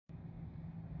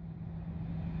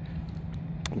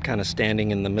I'm kind of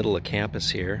standing in the middle of campus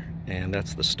here, and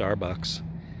that's the Starbucks,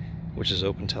 which is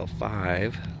open till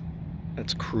 5.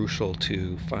 That's crucial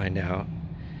to find out.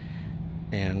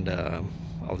 And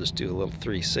I'll just do a little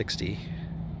 360.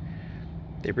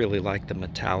 They really like the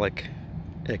metallic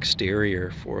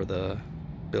exterior for the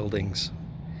buildings,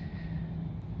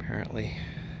 apparently.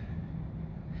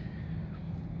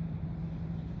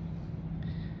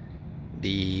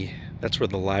 That's where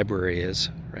the library is,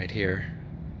 right here.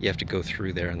 You have to go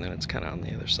through there, and then it's kind of on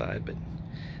the other side, but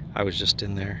I was just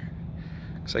in there.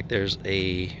 Looks like there's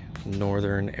a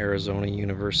Northern Arizona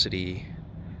University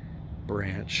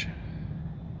branch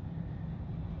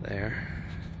there.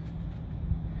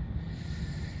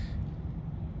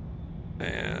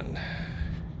 And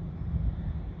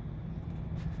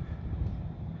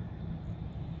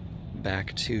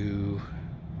back to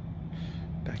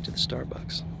the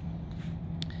Starbucks.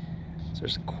 So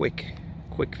there's a quick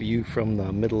view from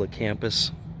the middle of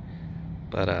campus,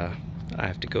 but I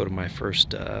have to go to my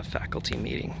first faculty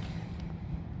meeting.